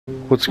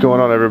What's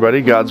going on,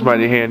 everybody? God's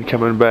Mighty Hand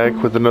coming back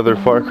with another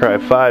Far Cry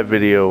 5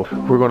 video.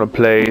 We're going to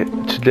play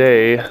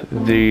today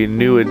the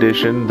new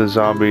edition, the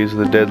Zombies,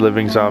 the Dead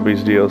Living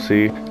Zombies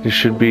DLC. This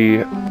should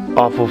be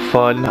awful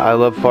fun. I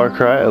love Far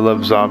Cry, I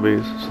love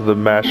zombies, so the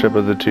mashup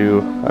of the two,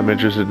 I'm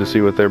interested to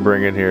see what they're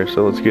bringing here,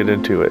 so let's get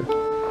into it.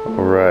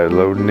 Alright,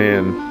 loading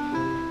in.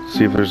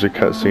 See if there's a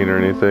cutscene or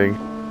anything.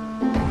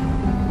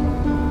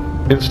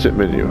 Instant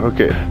menu,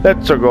 okay,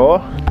 let's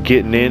go.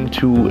 Getting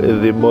into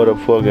the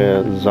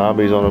motherfucking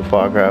zombies on the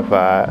Far Cry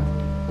 5.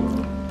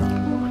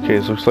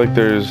 Okay, so looks like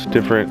there's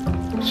different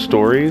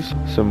stories,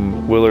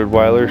 some Willard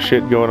Wyler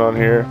shit going on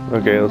here.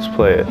 Okay, let's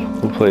play it.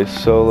 We'll play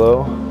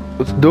solo.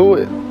 Let's do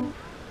it.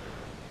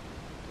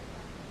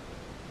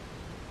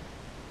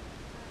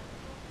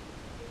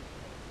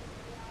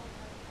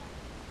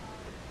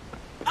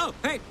 Oh,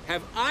 hey,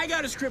 have I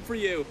got a script for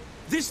you?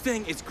 This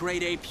thing is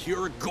grade A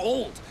pure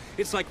gold.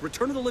 It's like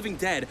Return of the Living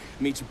Dead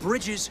meets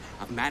Bridges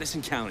of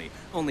Madison County,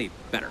 only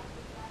better.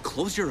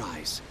 Close your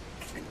eyes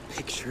and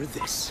picture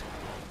this.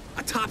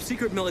 A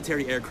top-secret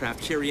military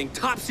aircraft carrying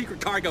top-secret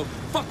cargo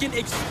fucking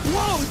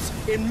explodes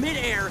in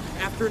midair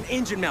after an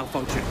engine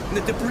malfunction. And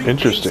the debris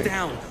hangs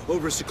down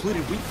over a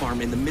secluded wheat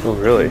farm in the middle of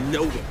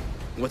nowhere.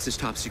 What's this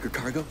top-secret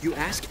cargo, you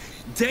ask?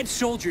 Dead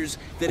soldiers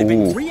that have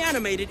been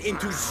reanimated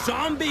into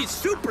zombie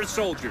super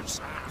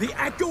soldiers. The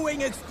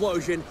echoing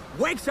explosion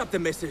wakes up the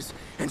missus,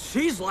 and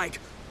she's like,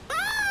 "Oh,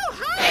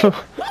 hi!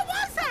 What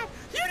was that?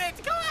 You need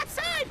to go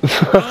outside!"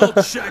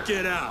 I'll check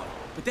it out.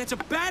 But that's a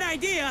bad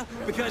idea,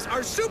 because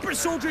our super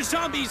soldier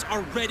zombies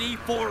are ready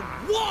for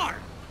war!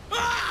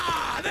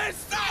 Ah! There's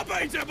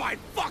zombies in my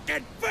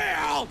fucking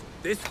field!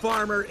 This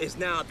farmer is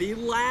now the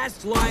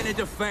last line of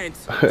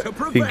defense to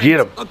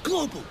prevent a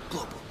global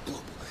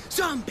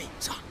zombie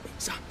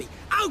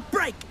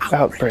outbreak.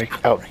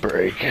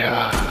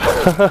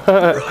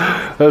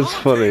 That's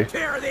funny.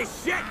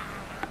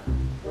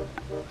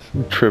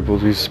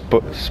 Triples, he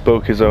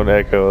spoke his own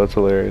echo. That's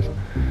hilarious.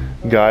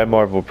 Guy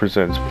Marvel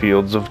presents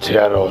Fields of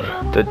Terror.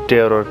 The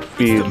Terror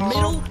Fields.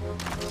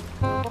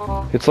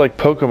 It's like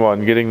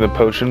Pokemon getting the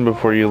potion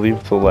before you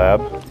leave the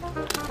lab.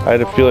 I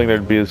had a feeling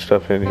there'd be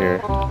stuff in here.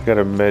 I got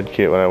a med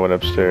kit when I went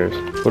upstairs.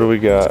 What do we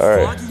got?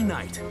 Alright.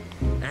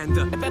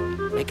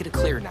 Make it a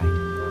clear night.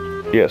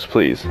 Yes,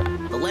 please.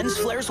 The lens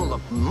flares will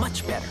look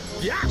much better.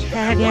 Yeah. Your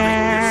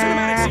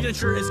cinematic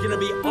signature is gonna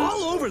be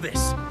all over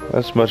this.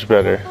 That's much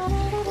better.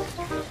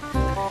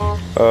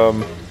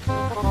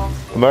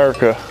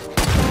 America.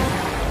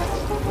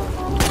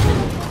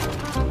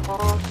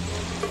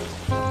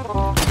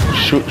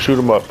 Shoot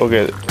him up.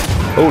 Okay.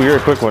 Oh, you're a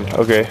quick one.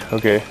 Okay.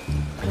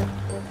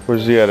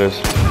 Where's the others?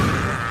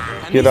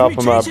 Get off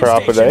of my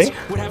property.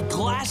 Would have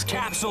glass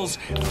capsules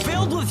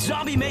filled with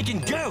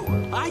zombie-making goo.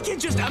 I can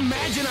just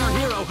imagine our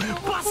hero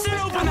busting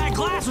open that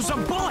glass with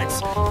some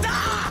bullets.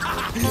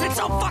 Ah! It's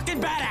so fucking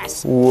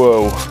badass.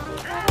 Whoa.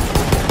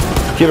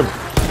 Get him.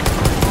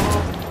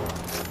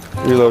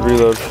 Reload.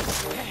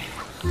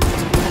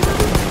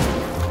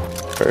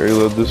 Alright,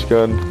 reload this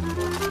gun.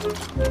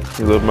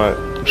 Reload my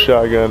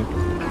shotgun.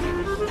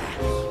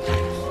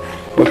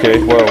 Okay,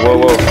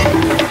 whoa.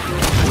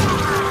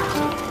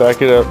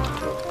 Back it up.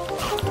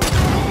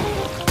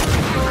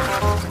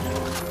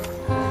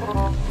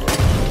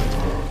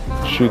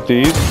 Shoot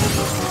these.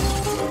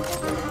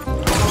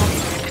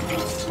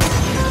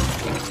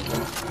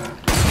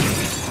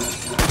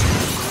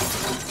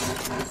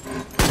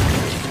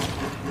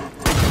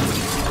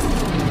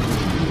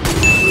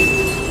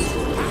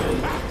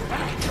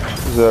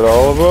 Is that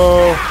all of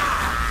them?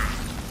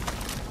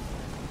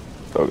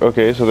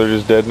 Okay, so they're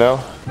just dead now?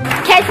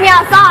 Catch me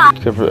outside!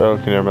 Except for,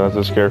 okay, never mind,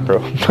 that's a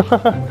scarecrow.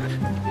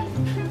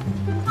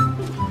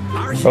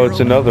 Oh,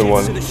 it's another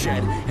one. To the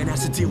shed and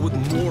has to deal with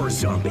more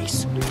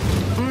zombies.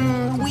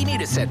 We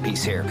need a set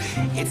piece here.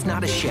 It's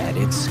not a shed,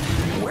 it's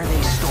where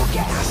they store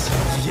gas.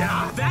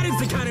 Yeah, that is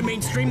the kind of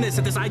mainstreamness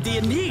that this idea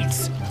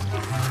needs.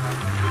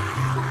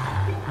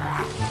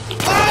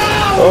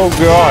 Oh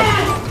god!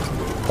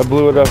 I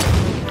blew it up.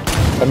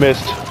 I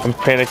missed. I'm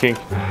panicking.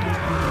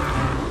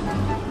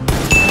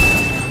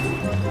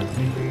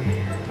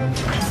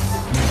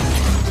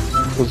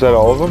 Was that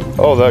all of them?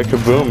 Oh, that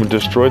kaboom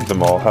destroyed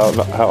them all. How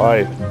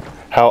nice.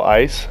 How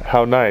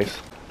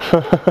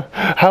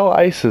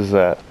ice is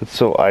that? It's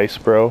so ice,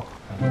 bro.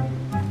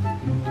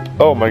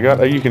 Oh my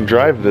god, you can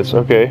drive this.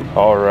 Okay.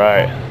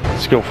 Alright.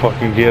 Let's go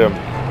fucking get him.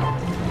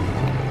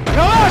 Oh,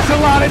 that's a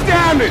lot of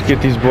damage!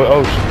 Get these boys.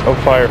 Oh,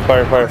 fire.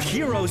 Our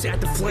hero's at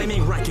the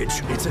flaming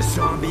wreckage. It's a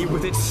zombie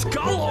with its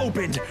skull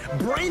opened,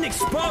 brain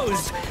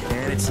exposed,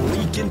 and it's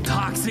leaking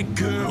toxic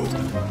goo.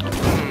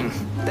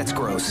 That's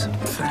gross.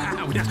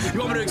 You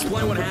want me to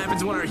explain what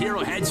happens when our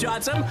hero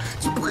headshots him?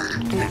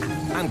 Nah,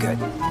 I'm good.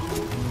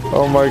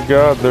 Oh my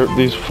god,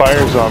 these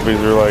fire zombies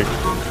are like...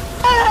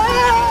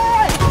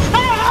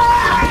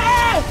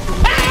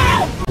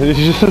 It's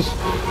just...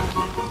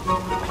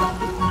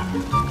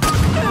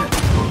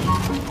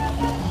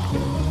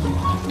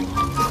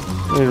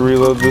 I need to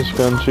reload this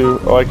gun too.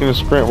 Oh, I can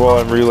sprint while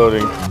I'm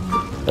reloading.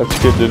 That's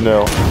good to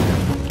know.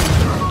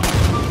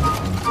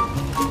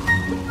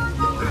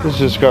 This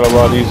just got a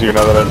lot easier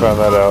now that I found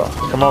that out.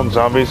 Come on,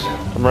 zombies.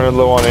 I'm running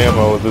low on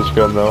ammo with this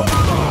gun, though.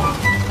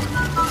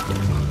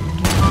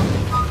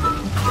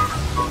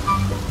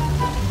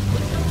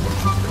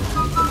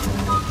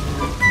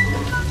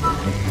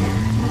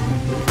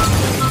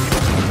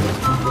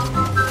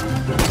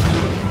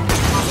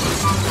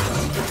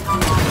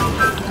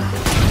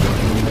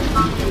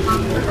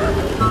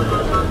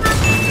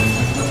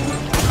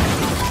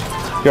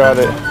 Got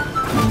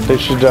it. They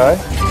should die?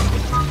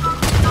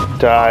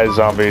 Die,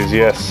 zombies,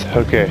 yes.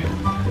 Okay.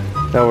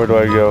 Now where do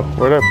I go?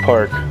 Where do I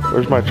park?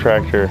 Where's my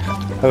tractor?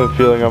 I have a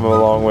feeling I'm a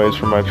long ways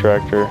from my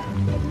tractor.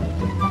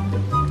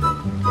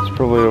 It's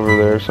probably over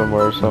there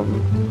somewhere or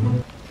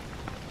something.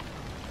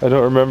 I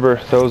don't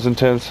remember. That was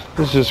intense.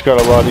 This just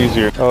got a lot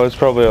easier. Oh, it's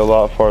probably a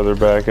lot farther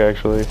back,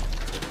 actually.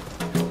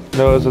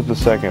 No, it's at the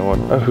second one.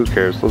 Oh, who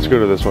cares? Let's go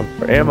to this one.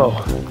 Ammo.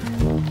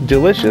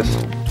 Delicious.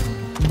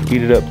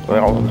 Eat it up.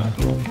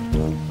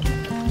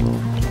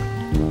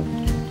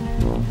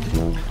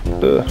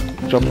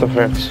 Jump the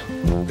fence.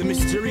 The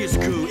mysterious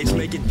coup is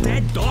making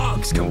dead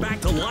dogs come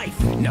back to life.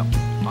 No.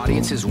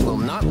 Audiences will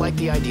not like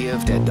the idea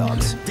of dead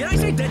dogs. Did I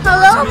say dead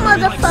Hello, dogs? I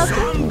mean, motherfucker. like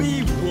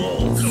zombie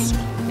wolves.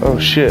 Oh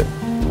shit.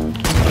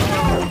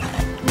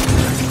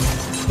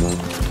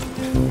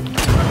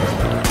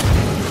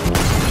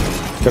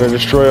 Gotta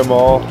destroy them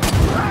all.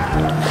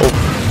 Oh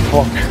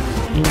fuck.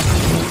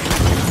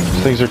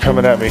 These things are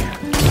coming at me.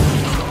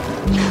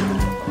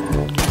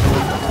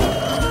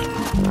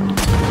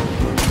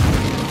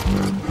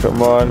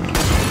 Come on.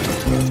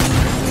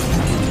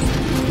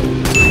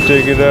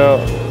 Take it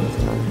out.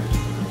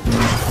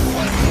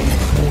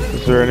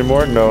 Is there any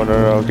more? No.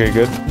 Okay,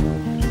 good.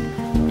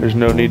 There's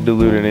no need to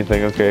loot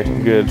anything. Okay,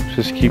 good.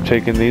 Just keep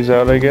taking these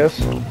out, I guess.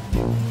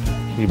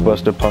 You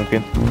bust a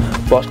pumpkin.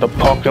 Bust a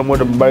pumpkin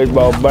with a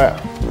baseball bat.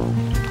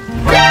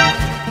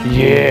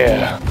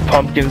 Yeah.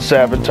 Pumpkin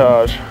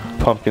sabotage.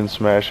 Pumpkin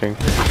smashing.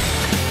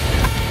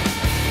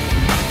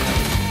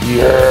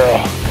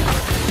 Yeah.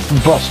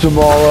 Bust them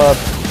all up.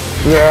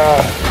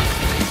 Yeah.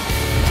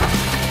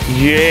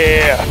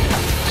 Yeah.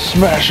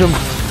 Smash them.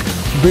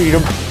 Beat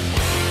them.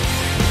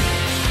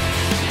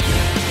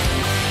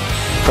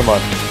 Come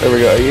on. There we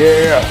go.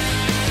 Yeah.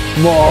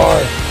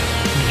 More.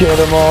 Get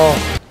them all.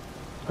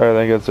 Alright,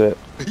 I think that's it.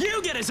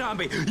 You get a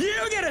zombie!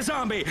 You get a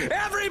zombie!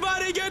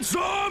 Everybody gets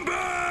zombies!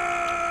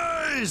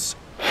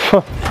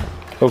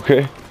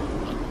 Okay.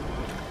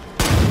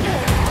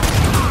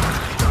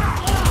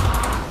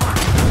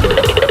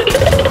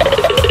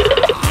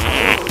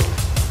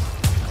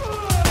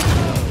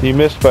 You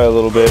missed by a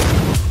little bit.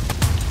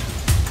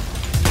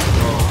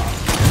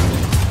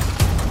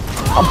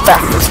 I'm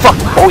fast as fuck,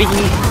 boy.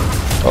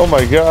 Oh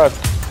my god.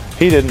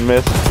 He didn't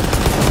miss.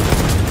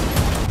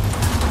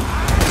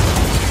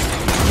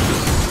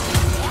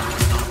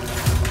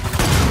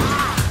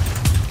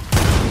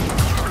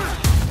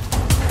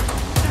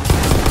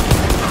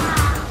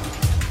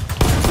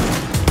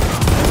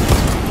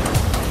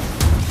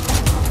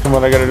 Come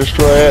on, I gotta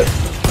destroy it.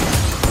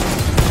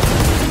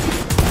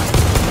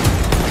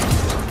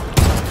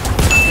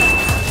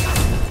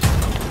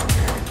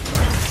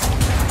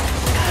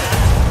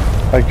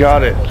 I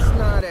got it. It's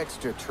not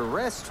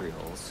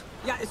extraterrestrials.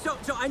 Yeah, so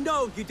I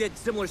know you did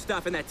similar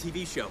stuff in that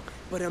TV show,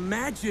 but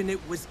imagine it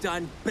was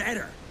done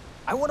better.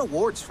 I won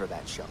awards for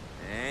that show.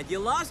 And you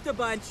lost a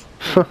bunch.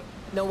 You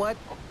know what?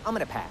 I'm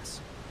gonna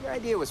pass. Your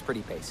idea was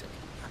pretty basic.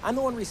 I'm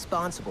the one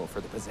responsible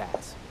for the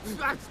pizzazz.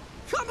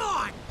 Come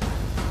on!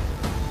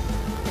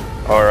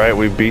 Alright,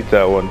 we beat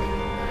that one.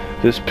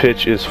 This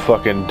pitch is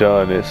fucking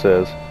done, it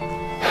says.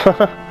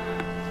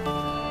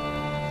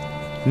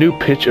 New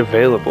pitch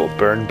available,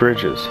 burn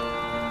bridges.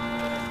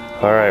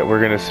 Alright, we're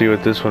gonna see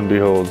what this one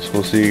beholds.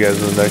 We'll see you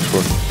guys in the next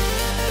one.